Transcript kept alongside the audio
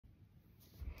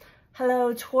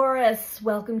Hello, Taurus.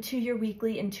 Welcome to your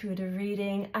weekly intuitive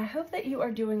reading. I hope that you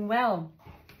are doing well.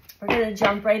 We're going to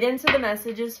jump right into the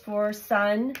messages for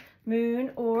sun,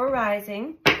 moon, or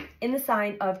rising in the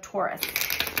sign of Taurus.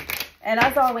 And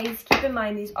as always, keep in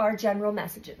mind these are general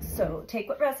messages. So take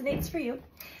what resonates for you,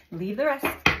 leave the rest.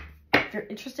 If you're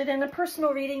interested in a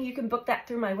personal reading, you can book that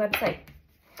through my website,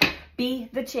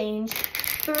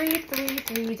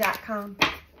 BeTheChange333.com.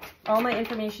 All my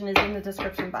information is in the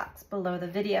description box below the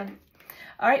video.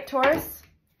 All right, Taurus,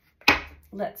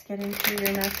 let's get into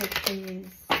your message,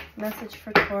 please. Message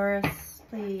for Taurus,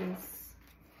 please.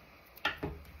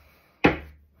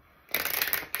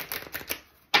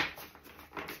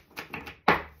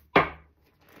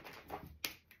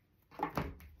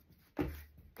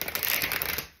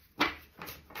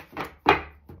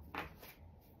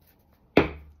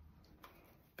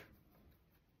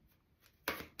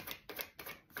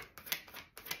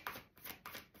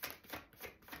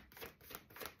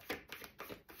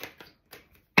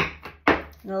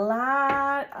 A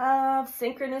lot of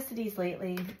synchronicities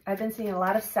lately. I've been seeing a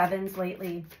lot of sevens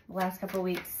lately, the last couple of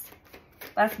weeks,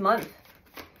 last month.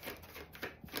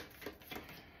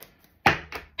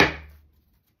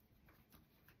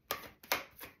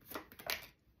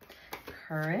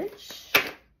 Courage.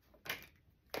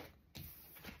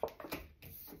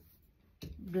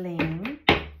 Blame.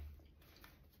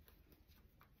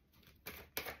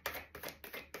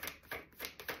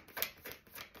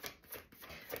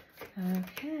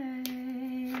 Okay,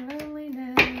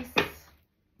 loneliness.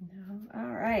 No,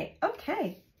 all right.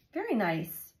 Okay, very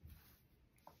nice.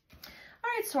 All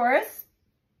right, Taurus.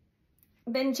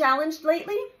 Been challenged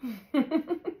lately?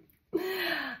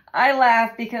 I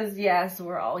laugh because, yes,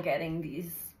 we're all getting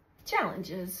these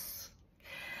challenges.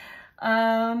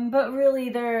 But really,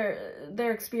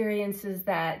 they're experiences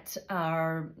that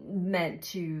are meant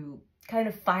to kind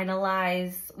of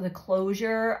finalize the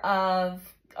closure of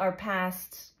our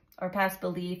past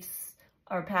beliefs,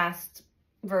 our past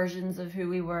versions of who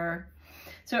we were.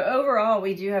 So overall,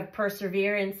 we do have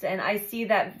perseverance, and I feel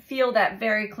that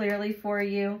very clearly for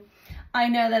you. I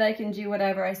know that I can do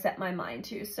whatever I set my mind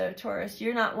to. So Taurus,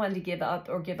 you're not one to give up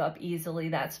or give up easily,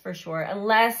 that's for sure,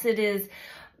 unless it is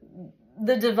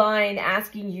the divine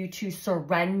asking you to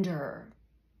surrender.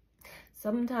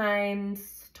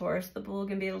 Sometimes Taurus, the bull,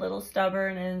 can be a little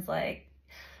stubborn and is like,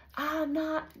 I'm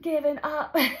not giving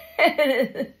up.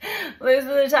 Those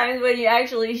are the times when you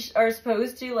actually are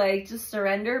supposed to like just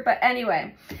surrender. But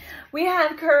anyway, we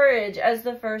have courage as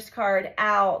the first card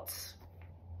out.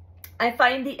 I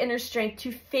find the inner strength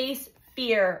to face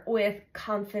fear with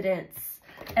confidence.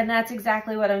 And that's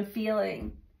exactly what I'm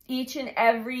feeling. Each and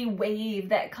every wave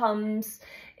that comes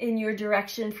in your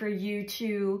direction for you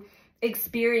to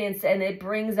experience, and it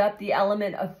brings up the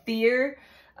element of fear,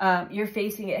 you're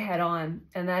facing it head on,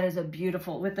 and that is a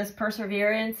beautiful, with this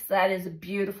perseverance, that is a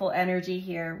beautiful energy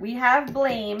here. We have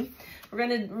blame. We're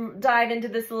going to dive into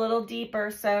this a little deeper.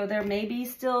 So there may be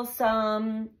still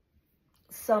some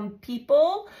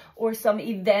people or some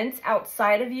events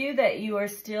outside of you that you are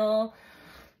still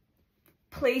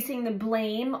placing the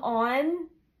blame on,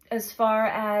 as far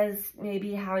as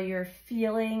maybe how you're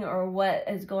feeling or what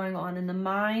is going on in the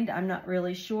mind. I'm not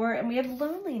really sure. And we have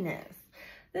loneliness.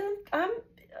 I'm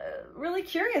really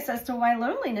curious as to why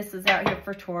loneliness is out here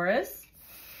for Taurus.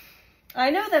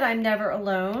 I know that I'm never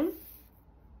alone.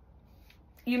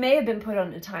 You may have been put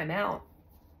on a timeout,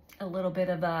 a little bit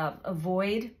of a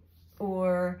void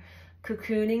or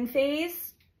cocooning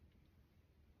phase.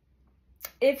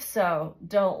 If so,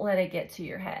 don't let it get to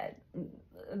your head.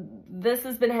 This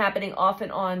has been happening off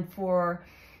and on for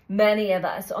many of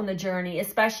us on the journey,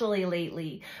 especially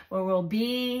lately, where we'll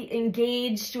be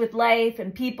engaged with life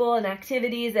and people and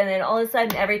activities, and then all of a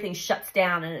sudden everything shuts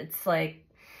down and it's like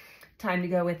time to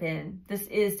go within. This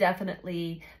is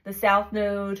definitely the South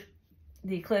Node,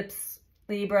 the eclipse,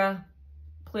 Libra,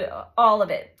 all of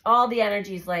it. All the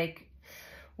energies, like,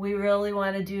 we really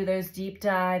want to do those deep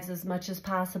dives as much as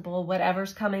possible.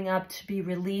 Whatever's coming up to be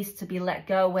released, to be let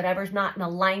go, whatever's not in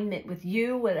alignment with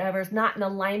you, whatever's not in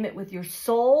alignment with your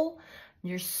soul's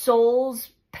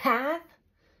path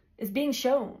is being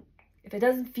shown. If it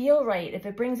doesn't feel right, if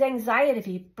it brings anxiety, if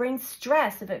it brings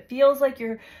stress, if it feels like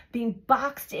you're being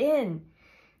boxed in,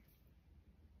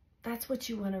 that's what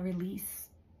you want to release.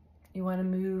 You want to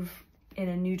move in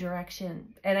a new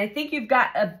direction. And I think you've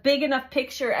got a big enough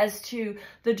picture as to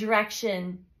the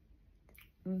direction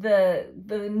the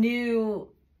new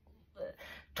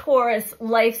Taurus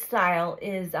lifestyle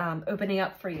is opening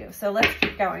up for you. So let's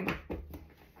keep going.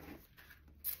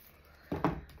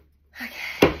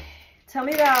 Okay. Tell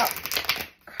me about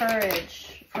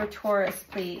courage for Taurus,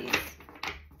 please.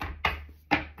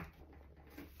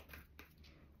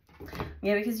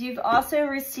 Yeah, because you've also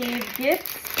received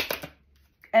gifts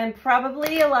and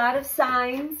probably a lot of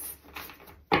signs,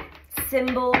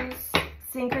 symbols,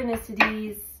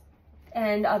 synchronicities,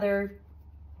 and other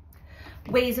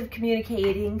ways of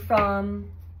communicating from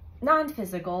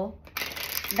non-physical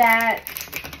that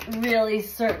really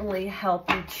certainly help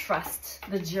you trust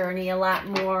the journey a lot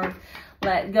more.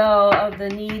 Let go of the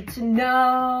need to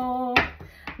know.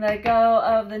 Let go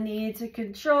of the need to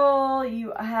control.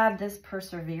 You have this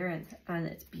perseverance, and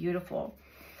it's beautiful.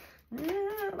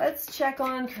 Let's check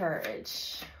on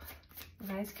courage.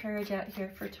 Nice courage out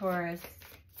here for Taurus.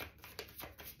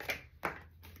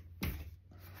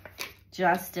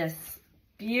 Justice.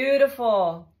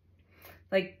 Beautiful.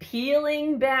 Like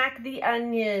peeling back the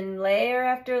onion, layer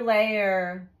after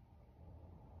layer.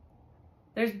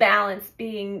 There's balance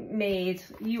being made.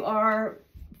 You are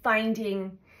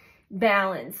finding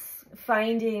balance,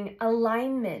 finding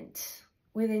alignment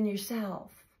within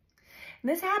yourself. And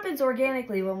this happens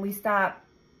organically when we stop,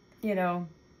 you know,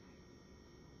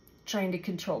 trying to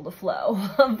control the flow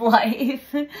of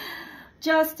life.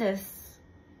 Justice.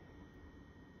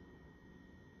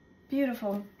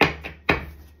 Beautiful.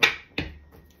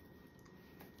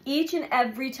 Each and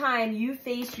every time you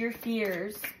face your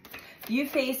fears, you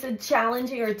face a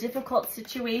challenging or difficult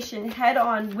situation head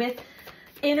on with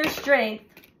inner strength,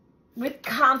 with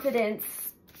confidence,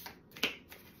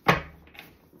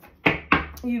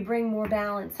 you bring more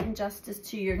balance and justice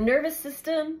to your nervous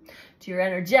system, to your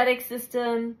energetic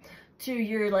system, to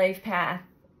your life path.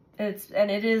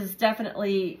 It is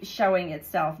definitely showing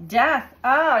itself. Death.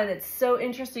 And it's so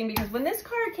interesting because when this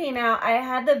card came out, I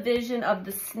had the vision of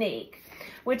the snake,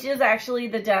 which is actually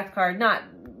the death card.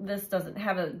 This doesn't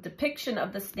have a depiction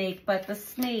of the snake, but the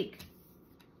snake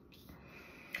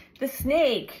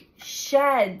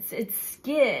sheds its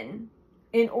skin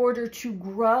in order to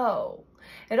grow.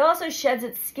 It also sheds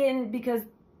its skin because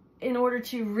in order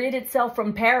to rid itself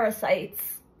from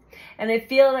parasites. And I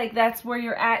feel like that's where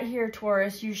you're at here,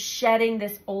 Taurus. You're shedding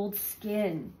this old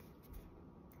skin.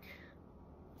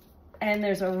 And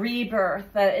there's a rebirth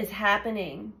that is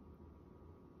happening.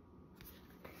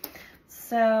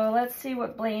 So let's see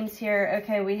what blames here.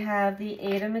 Okay, we have the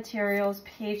Eight of Materials,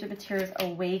 Page of Materials,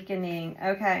 Awakening.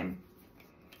 Okay.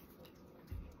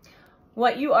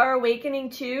 What you are awakening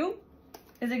to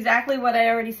is exactly what I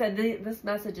already said. This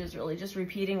message is really just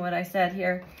repeating what I said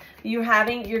here.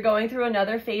 You're going through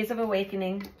another phase of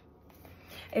awakening.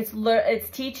 It's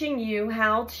teaching you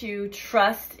how to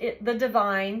trust the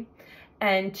divine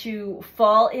and to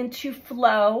fall into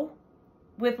flow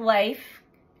with life.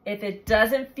 If it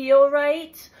doesn't feel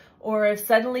right, or if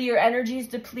suddenly your energy is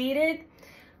depleted,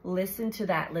 listen to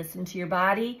that. Listen to your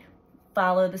body.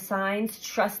 Follow the signs.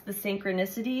 Trust the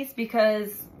synchronicities,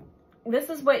 because this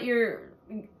is what you're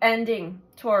ending,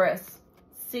 Taurus.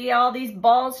 See all these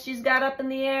balls she's got up in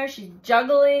the air? She's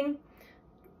juggling,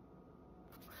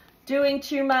 doing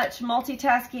too much,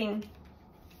 multitasking.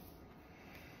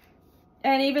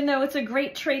 And even though it's a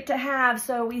great trait to have,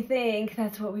 so we think,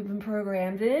 that's what we've been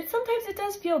programmed. And sometimes it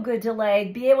does feel good to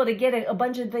like be able to get a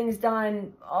bunch of things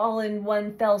done all in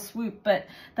one fell swoop, but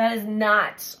that is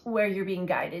not where you're being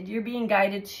guided. You're being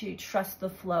guided to trust the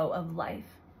flow of life.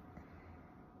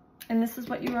 And this is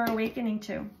what you are awakening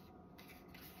to.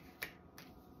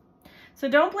 So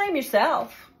don't blame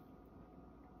yourself.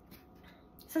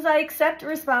 It says, I accept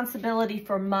responsibility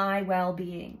for my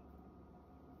well-being.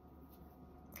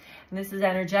 And this is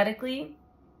energetically,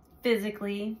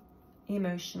 physically,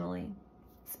 emotionally,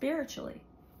 spiritually.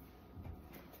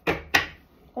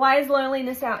 Why is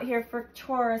loneliness out here for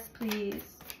Taurus, please?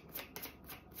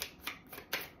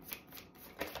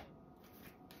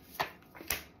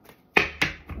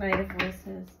 Knight of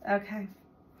Voices. Okay.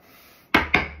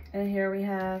 And here we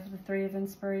have the Three of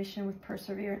Inspiration with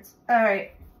Perseverance. All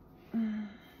right.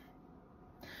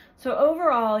 So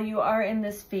overall, you are in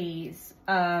this phase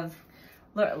of...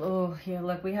 Oh, here,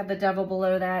 look, we have the Devil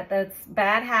below that. That's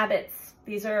bad habits.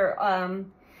 These are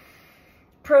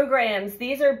programs.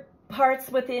 These are parts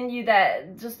within you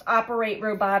that just operate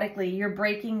robotically. You're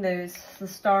breaking those. The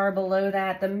Star below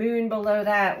that, the Moon below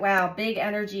that. Wow, big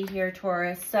energy here,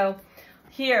 Taurus. So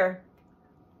here,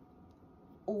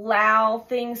 allow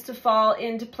things to fall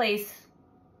into place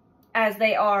as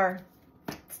they are.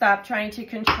 Stop trying to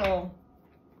control.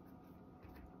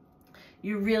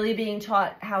 You're really being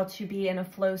taught how to be in a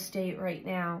flow state right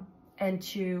now and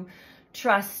to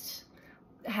trust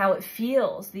how it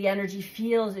feels, the energy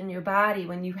feels in your body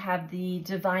when you have the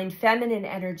divine feminine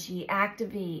energy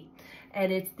activate.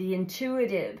 And it's the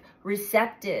intuitive,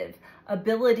 receptive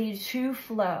ability to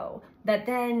flow that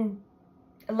then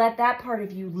let that part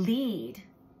of you lead.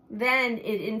 then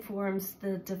it informs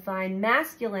the divine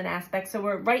masculine aspect. So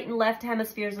we're right and left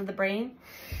hemispheres of the brain.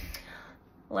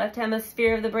 Left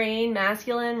hemisphere of the brain,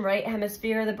 masculine. Right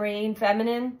hemisphere of the brain,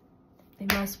 feminine.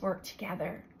 They must work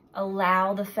together.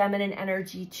 Allow the feminine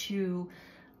energy to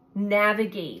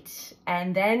navigate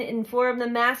and then inform the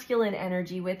masculine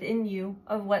energy within you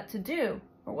of what to do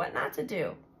or what not to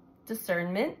do.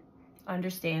 Discernment,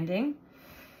 understanding,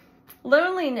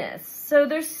 loneliness. So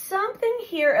there's something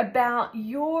here about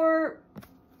your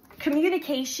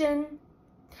communication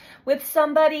with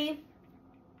somebody,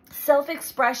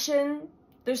 self-expression.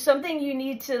 There's something you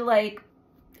need to like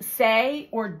say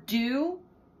or do.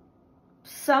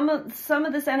 Some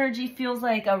of this energy feels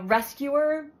like a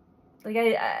rescuer,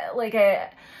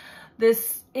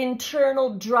 this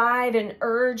internal drive and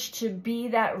urge to be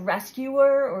that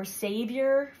rescuer or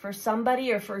savior for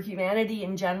somebody or for humanity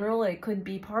in general. It could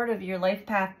be part of your life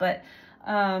path, but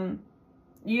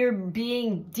you're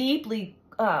being deeply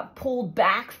pulled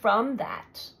back from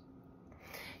that.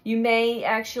 You may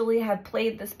actually have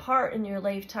played this part in your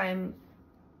lifetime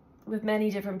with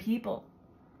many different people.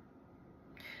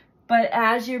 But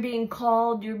as you're being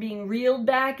called, you're being reeled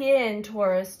back in,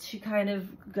 Taurus, to kind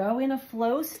of go in a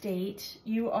flow state.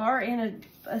 You are in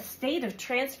a state of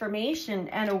transformation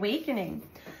and awakening.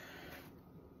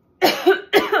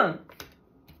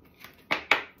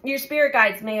 Your spirit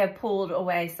guides may have pulled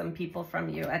away some people from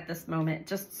you at this moment,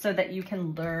 just so that you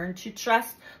can learn to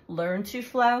trust, learn to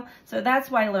flow. So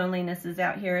that's why loneliness is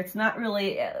out here. It's not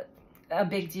really a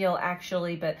big deal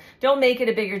actually, but don't make it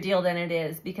a bigger deal than it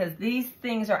is, because these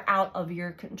things are out of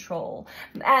your control.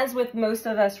 As with most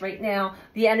of us right now,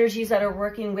 the energies that are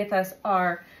working with us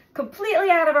are completely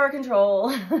out of our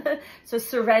control. So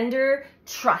surrender,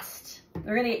 trust.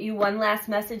 We're going to get you one last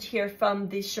message here from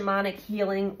the Shamanic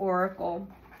Healing Oracle.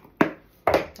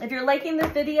 If you're liking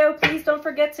this video, please don't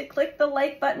forget to click the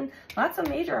like button. Lots of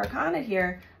major arcana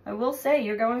here. I will say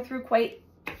you're going through quite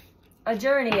a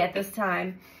journey at this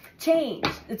time. Change.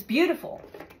 It's beautiful.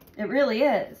 It really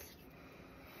is.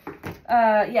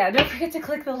 Yeah, don't forget to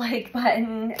click the like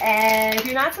button. And if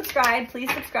you're not subscribed,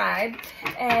 please subscribe.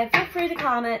 And feel free to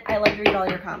comment. I love to read all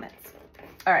your comments.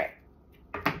 All right.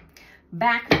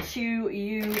 Back to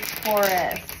you,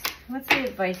 Taurus. What's the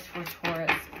advice for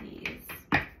Taurus, please?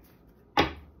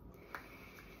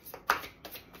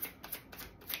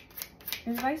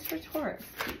 Advice for Taurus,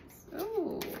 please.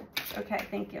 Ooh. Okay,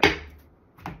 thank you.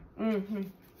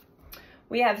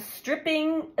 We have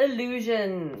stripping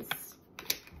illusions.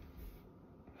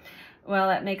 Well,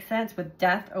 that makes sense with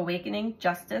death, awakening,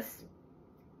 justice.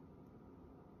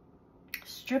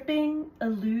 Stripping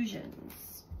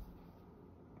illusions.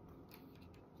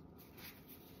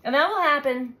 And that will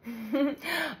happen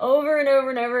over and over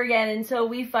and over again until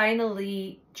we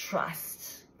finally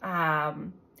trust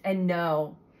and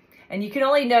know. And you can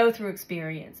only know through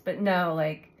experience, but know,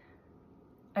 like,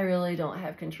 I really don't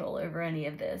have control over any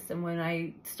of this. And when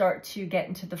I start to get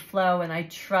into the flow and I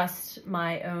trust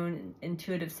my own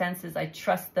intuitive senses, I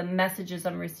trust the messages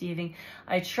I'm receiving,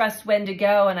 I trust when to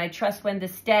go and I trust when to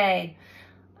stay,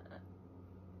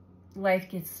 life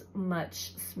gets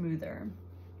much smoother.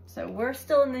 So we're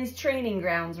still in these training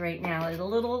grounds right now. It's a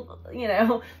little, you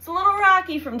know, it's a little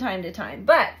rocky from time to time,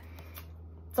 but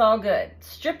it's all good.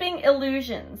 Stripping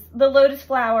illusions. The lotus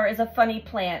flower is a funny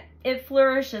plant. It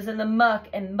flourishes in the muck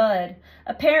and mud.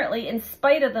 Apparently, in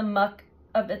spite of the muck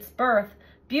of its birth,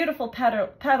 beautiful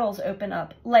petals open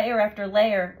up, layer after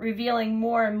layer, revealing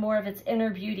more and more of its inner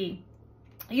beauty.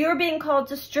 You're being called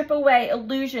to strip away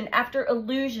illusion after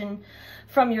illusion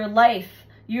from your life.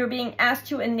 You're being asked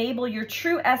to enable your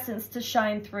true essence to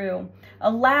shine through.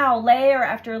 Allow layer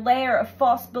after layer of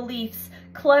false beliefs,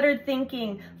 cluttered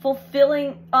thinking,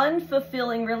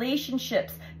 unfulfilling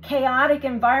relationships, chaotic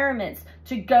environments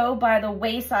to go by the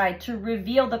wayside to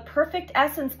reveal the perfect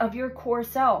essence of your core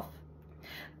self.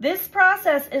 This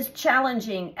process is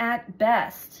challenging at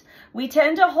best. We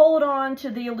tend to hold on to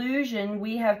the illusion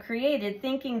we have created,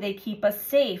 thinking they keep us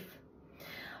safe.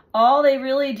 All they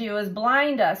really do is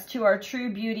blind us to our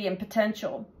true beauty and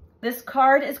potential. This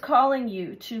card is calling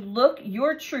you to look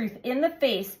your truth in the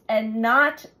face and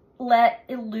not let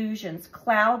illusions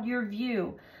cloud your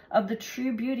view of the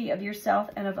true beauty of yourself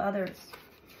and of others.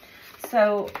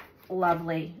 So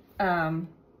lovely.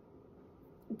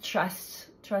 Trust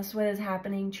what is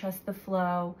happening. Trust the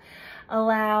flow.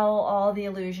 Allow all the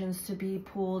illusions to be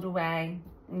pulled away.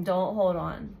 And don't hold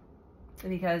on,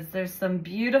 because there's some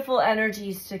beautiful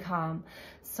energies to come.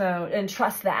 So, and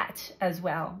trust that as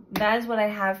well. That is what I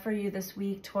have for you this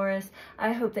week, Taurus.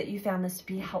 I hope that you found this to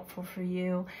be helpful for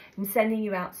you. I'm sending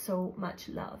you out so much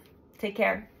love. Take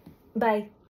care. Bye.